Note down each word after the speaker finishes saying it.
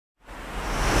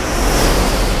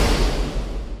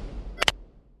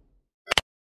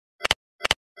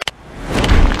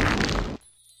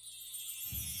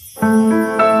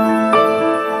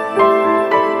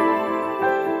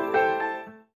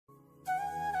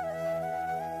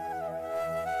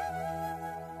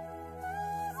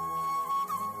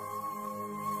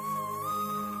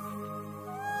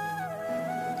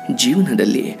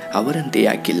ಜೀವನದಲ್ಲಿ ಅವರಂತೆ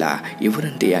ಯಾಕಿಲ್ಲ,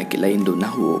 ಇವರಂತೆ ಯಾಕಿಲ್ಲ ಎಂದು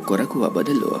ನಾವು ಕೊರಗುವ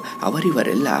ಬದಲು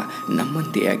ಅವರಿವರೆಲ್ಲ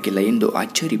ನಮ್ಮಂತೆ ಯಾಕಿಲ್ಲ ಎಂದು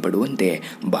ಅಚ್ಚರಿ ಪಡುವಂತೆ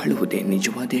ಬಾಳುವುದೇ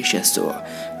ನಿಜವಾದ ಯಶಸ್ಸು.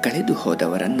 ಕಳೆದು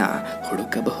ಹೋದವರನ್ನು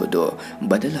ಹುಡುಕಬಹುದು,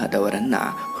 ಬದಲಾದವರನ್ನು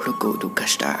ಹುಡುಕುವುದು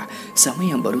ಕಷ್ಟ.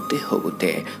 ಸಮಯ ಬರುತ್ತೆ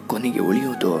ಹೋಗುತ್ತೆ, ಕೊನೆಗೆ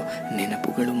ಉಳಿಯೋದು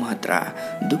ನೆನಪುಗಳು ಮಾತ್ರ.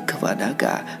 ದುಃಖವಾದಾಗ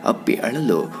ಅಪ್ಪಿ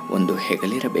ಅಳಲು ಒಂದು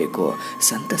ಹೆಗಲಿರಬೇಕು,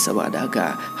 ಸಂತಸವಾದಾಗ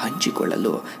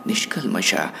ಹಂಚಿಕೊಳ್ಳಲು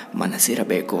ನಿಷ್ಕಲ್ಮಶ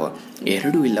ಮನಸ್ಸಿರಬೇಕು.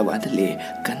 ಎರಡೂ ಇಲ್ಲವಾದಲ್ಲಿ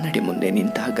ಕನ್ನಡಿ ಮುಂದೆ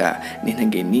ನಿಂತಾಗ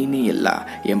ನಿನಗೆ ನೀನೇ ಎಲ್ಲ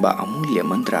ಎಂಬ ಅಮೂಲ್ಯ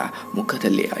ಮಂತ್ರ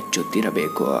ಮುಖದಲ್ಲಿ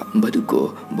ಅಚ್ಚೊತ್ತಿರಬೇಕು. ಬದುಕು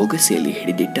ಬೊಗಸೆಯಲ್ಲಿ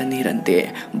ಹಿಡಿದಿಟ್ಟ ನೀರಂತೆ,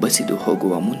 ಬಸಿದು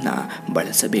ಹೋಗುವ ಮುನ್ನ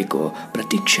ಬಳಸಬೇಕು.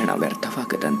 ಪ್ರತಿಕ್ಷಣ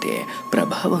ವ್ಯರ್ಥವಾಗದಂತೆ.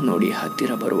 ಪ್ರಭಾವ ನೋಡಿ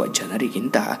ಹತ್ತಿರ ಬರುವ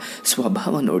ಜನರಿಗಿಂತ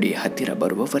ಸ್ವಭಾವ ನೋಡಿ ಹತ್ತಿರ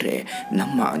ಬರುವವರೇ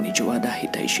ನಮ್ಮ ನಿಜವಾದ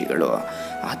ಹಿತೈಷಿಗಳು.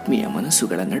 ಆತ್ಮೀಯ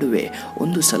ಮನಸ್ಸುಗಳ ನಡುವೆ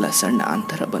ಒಂದು ಸಲ ಸಣ್ಣ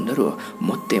ಅಂತರ ಬಂದರೂ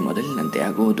ಮತ್ತೆ ಮೊದಲಿನಂತೆ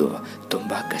ಆಗುವುದು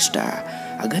ತುಂಬ ಕಷ್ಟ.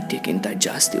 ಅಗತ್ಯಕ್ಕಿಂತ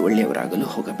ಜಾಸ್ತಿ ಒಳ್ಳೆಯವರಾಗಲು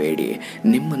ಹೋಗಬೇಡಿ.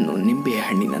 ನಿಮ್ಮನ್ನು ನಿಂಬೆ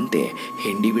ಹಣ್ಣಿನಂತೆ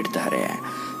ಹಿಂಡಿ ಬಿಡ್ತಾರೆ.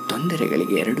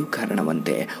 ತೊಂದರೆಗಳಿಗೆ ಎರಡೂ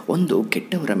ಕಾರಣವಂತೆ. ಒಂದು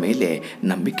ಕೆಟ್ಟವರ ಮೇಲೆ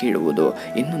ನಂಬಿಕೆ ಇಡುವುದು,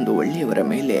 ಇನ್ನೊಂದು ಒಳ್ಳೆಯವರ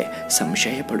ಮೇಲೆ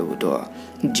ಸಂಶಯ ಪಡುವುದು.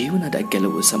 ಜೀವನದ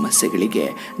ಕೆಲವು ಸಮಸ್ಯೆಗಳಿಗೆ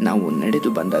ನಾವು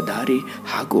ನಡೆದು ಬಂದ ದಾರಿ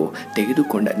ಹಾಗೂ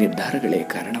ತೆಗೆದುಕೊಂಡ ನಿರ್ಧಾರಗಳೇ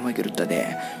ಕಾರಣವಾಗಿರುತ್ತದೆ.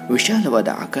 ವಿಶಾಲವಾದ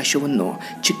ಆಕಾಶವನ್ನು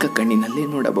ಚಿಕ್ಕ ಕಣ್ಣಿನಲ್ಲೇ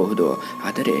ನೋಡಬಹುದು,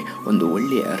 ಆದರೆ ಒಂದು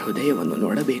ಒಳ್ಳೆಯ ಹೃದಯವನ್ನು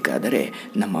ನೋಡಬೇಕಾದರೆ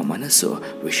ನಮ್ಮ ಮನಸ್ಸು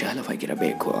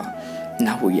ವಿಶಾಲವಾಗಿರಬೇಕು.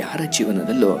 ನಾವು ಯಾರ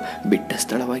ಜೀವನದಲ್ಲೂ ಬಿಟ್ಟ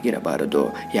ಸ್ಥಳವಾಗಿರಬಾರದು.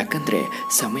 ಯಾಕಂದರೆ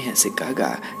ಸಮಯ ಸಿಕ್ಕಾಗ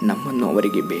ನಮ್ಮನ್ನು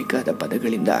ಅವರಿಗೆ ಬೇಕಾದ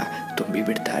ಪದಗಳಿಂದ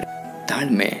ತುಂಬಿಬಿಡ್ತಾರೆ.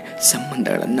 ತಾಳ್ಮೆ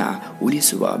ಸಂಬಂಧಗಳನ್ನು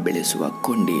ಉಳಿಸುವ ಬೆಳೆಸುವ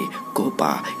ಕೊಂಡಿ. ಕೋಪ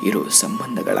ಇರೋ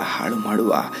ಸಂಬಂಧಗಳ ಹಾಳು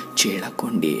ಮಾಡುವ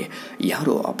ಚೇಳಕೊಂಡಿ.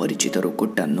 ಯಾರೋ ಅಪರಿಚಿತರು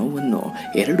ಕೊಟ್ಟ ನೋವನ್ನು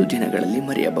 2 ದಿನಗಳಲ್ಲಿ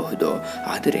ಮರೆಯಬಹುದು,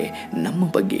 ಆದರೆ ನಮ್ಮ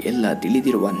ಬಗ್ಗೆ ಎಲ್ಲ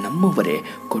ತಿಳಿದಿರುವ ನಮ್ಮವರೇ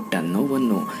ಕೊಟ್ಟ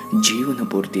ನೋವನ್ನು ಜೀವನ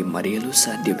ಪೂರ್ತಿ ಮರೆಯಲು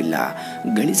ಸಾಧ್ಯವಿಲ್ಲ.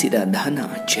 ಗಳಿಸಿದ ಧನ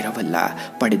ಚಿರವಲ್ಲ,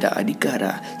 ಪಡೆದ ಅಧಿಕಾರ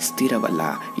ಸ್ಥಿರವಲ್ಲ,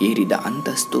 ಏರಿದ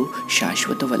ಅಂತಸ್ತು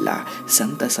ಶಾಶ್ವತವಲ್ಲ.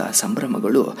 ಸಂತಸ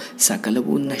ಸಂಭ್ರಮಗಳು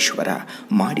ಸಕಲವೂ ನಶ್ವರ.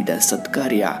 ಮಾಡಿದ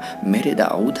ಸತ್ಕಾರ್ಯ, ಮೆರೆದ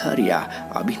ಔದಾರ್ಯ,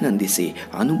 ಅಭಿನಂದಿಸಿ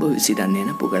ಅನುಭವಿಸಿದ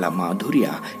ನೆನಪುಗಳ ಮಾಧುರ್ಯ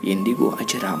ಎಂದಿಗೂ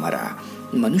ಅಜರಾಮರ.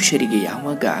 ಮನುಷ್ಯರಿಗೆ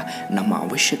ಯಾವಾಗ ನಮ್ಮ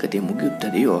ಅವಶ್ಯಕತೆ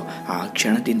ಮುಗಿಯುತ್ತದೆಯೋ ಆ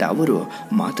ಕ್ಷಣದಿಂದ ಅವರು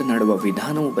ಮಾತನಾಡುವ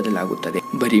ವಿಧಾನವೂ ಬದಲಾಗುತ್ತದೆ.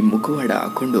 ಬರೀ ಮುಖವಾಡ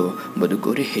ಹಾಕೊಂಡು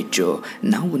ಬದುಕೋರೇ ಹೆಚ್ಚು.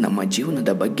 ನಾವು ನಮ್ಮ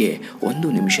ಜೀವನದ ಬಗ್ಗೆ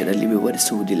 1 ನಿಮಿಷದಲ್ಲಿ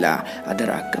ವಿವರಿಸುವುದಿಲ್ಲ, ಅದರ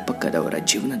ಅಕ್ಕಪಕ್ಕದವರ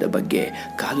ಜೀವನದ ಬಗ್ಗೆ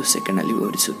 1/4 ಸೆಕೆಂಡ್ನಲ್ಲಿ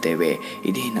ವಿವರಿಸುತ್ತೇವೆ.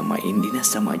 ಇದೇ ನಮ್ಮ ಇಂದಿನ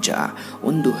ಸಮಾಜ.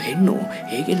 ಒಂದು ಹೆಣ್ಣು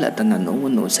ಹೇಗೆಲ್ಲ ತನ್ನ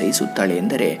ನೋವನ್ನು ಸಹಿಸುತ್ತಾಳೆ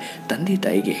ಎಂದರೆ, ತಂದೆ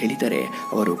ತಾಯಿಗೆ ಹೇಳಿದರೆ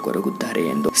ಅವರು ಕೊರಗುತ್ತಾರೆ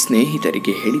ಎಂದು,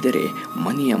 ಸ್ನೇಹಿತರಿಗೆ ಹೇಳಿದರೆ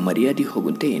ಮನೆಯ ಮರ್ಯಾದೆ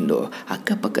ಹೋಗುತ್ತೆ ಎಂದು,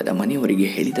 ಅಕ್ಕಪಕ್ಕದ ಮನೆಯವರಿಗೆ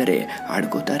ಹೇಳಿದರೆ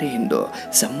ಆಡ್ಕೋತಾರೆ ಎಂದು,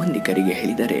 ಸಂಬಂಧಿಕರಿಗೆ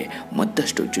ಹೇಳಿದರೆ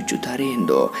ಮತ್ತಷ್ಟು ಚುಚ್ಚುತ್ತಾರೆ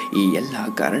ಎಂದು. ಈ ಎಲ್ಲ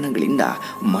ಕಾರಣಗಳಿಂದ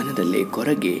ಮನದಲ್ಲೇ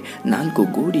ಕೊರಗಿ 4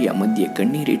 ಗೋಡೆಯ ಮಧ್ಯೆ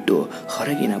ಕಣ್ಣೀರಿಟ್ಟು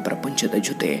ಹೊರಗಿನ ಪ್ರಪಂಚದ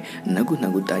ಜೊತೆ ನಗು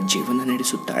ನಗುತ್ತಾ ಜೀವನ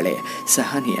ನಡೆಸುತ್ತಾಳೆ.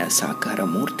 ಸಹನೆಯ ಸಾಕಾರ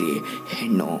ಮೂರ್ತಿ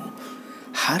ಹೆಣ್ಣು.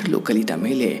 ಹಾರಲು ಕಲಿತ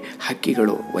ಮೇಲೆ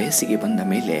ಹಕ್ಕಿಗಳು, ವಯಸ್ಸಿಗೆ ಬಂದ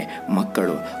ಮೇಲೆ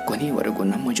ಮಕ್ಕಳು ಕೊನೆಯವರೆಗೂ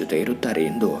ನಮ್ಮ ಜೊತೆ ಇರುತ್ತಾರೆ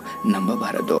ಎಂದು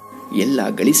ನಂಬಬಾರದು. ಎಲ್ಲ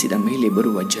ಗಳಿಸಿದ ಮೇಲೆ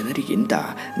ಬರುವ ಜನರಿಗಿಂತ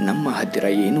ನಮ್ಮ ಹತ್ತಿರ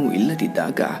ಏನೂ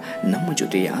ಇಲ್ಲದಿದ್ದಾಗ ನಮ್ಮ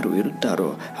ಜೊತೆ ಯಾರು ಇರುತ್ತಾರೋ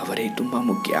ಅವರೇ ತುಂಬ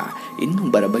ಮುಖ್ಯ.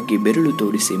 ಇನ್ನೊಬ್ಬರ ಬಗ್ಗೆ ಬೆರಳು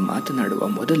ತೋರಿಸಿ ಮಾತನಾಡುವ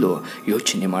ಮೊದಲು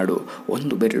ಯೋಚನೆ ಮಾಡು.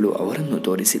 1 ಬೆರಳು ಅವರನ್ನು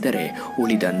ತೋರಿಸಿದರೆ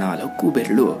ಉಳಿದ 4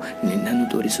 ಬೆರಳು ನಿನ್ನನ್ನು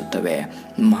ತೋರಿಸುತ್ತವೆ.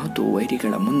 ಮಾತು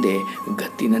ವೈರಿಗಳ ಮುಂದೆ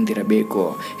ಗತ್ತಿನಂತಿರಬೇಕು,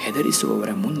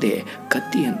 ಹೆದರಿಸುವವರ ಮುಂದೆ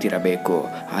ಕತ್ತಿಯಂತಿರಬೇಕು,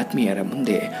 ಆತ್ಮೀಯರ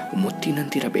ಮುಂದೆ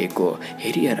ಮುತ್ತಿನಂತಿರಬೇಕು,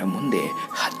 ಹಿರಿಯರ ಮುಂದೆ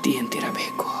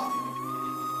ಹತ್ತಿಯಂತಿರಬೇಕು.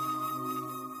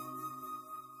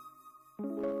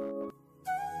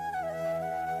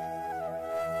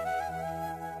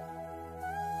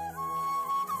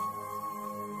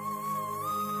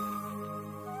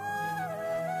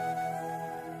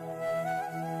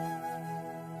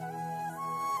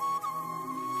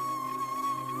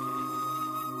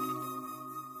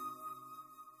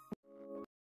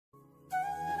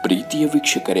 ಪ್ರೀತಿಯ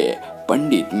ವೀಕ್ಷಕರೇ,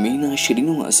 ಪಂಡಿತ್ ಮೀನಾ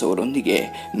ಶ್ರೀನಿವಾಸ್ ಅವರೊಂದಿಗೆ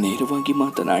ನೇರವಾಗಿ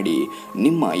ಮಾತನಾಡಿ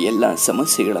ನಿಮ್ಮ ಎಲ್ಲ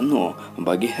ಸಮಸ್ಯೆಗಳನ್ನು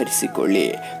ಬಗೆಹರಿಸಿಕೊಳ್ಳಿ.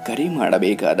 ಕರೆ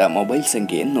ಮಾಡಬೇಕಾದ ಮೊಬೈಲ್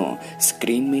ಸಂಖ್ಯೆಯನ್ನು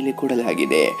ಸ್ಕ್ರೀನ್ ಮೇಲೆ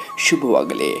ಕೊಡಲಾಗಿದೆ.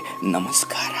 ಶುಭವಾಗಲಿ.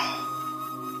 ನಮಸ್ಕಾರ.